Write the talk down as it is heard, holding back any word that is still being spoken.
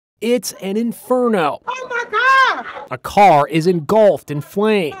It's an inferno. Oh my God! A car is engulfed in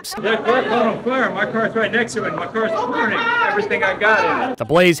flames. That car caught on fire. My car's right next to it. My car's burning everything I got in it. The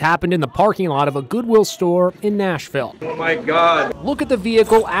blaze happened in the parking lot of a Goodwill store in Nashville. Oh my God. Look at the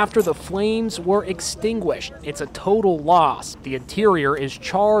vehicle after the flames were extinguished. It's a total loss. The interior is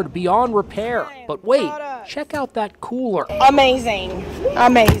charred beyond repair. But wait, check out that cooler. Amazing.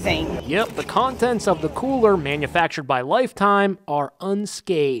 Amazing. Yep, the contents of the cooler, manufactured by Lifetime, are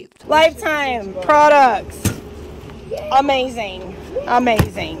unscathed. Lifetime products. Amazing.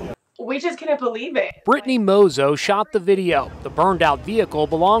 Amazing. We just couldn't believe it. Brittany Mozo shot the video. The burned out vehicle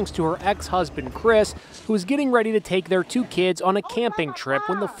belongs to her ex-husband Chris, who was getting ready to take their 2 kids on a camping trip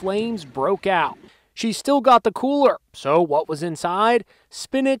when the flames broke out. She still got the cooler, so what was inside?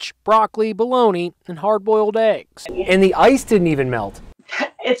 Spinach, broccoli, bologna, and hard-boiled eggs. And the ice didn't even melt.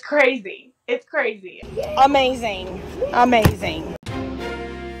 It's crazy. It's crazy. Amazing. Amazing.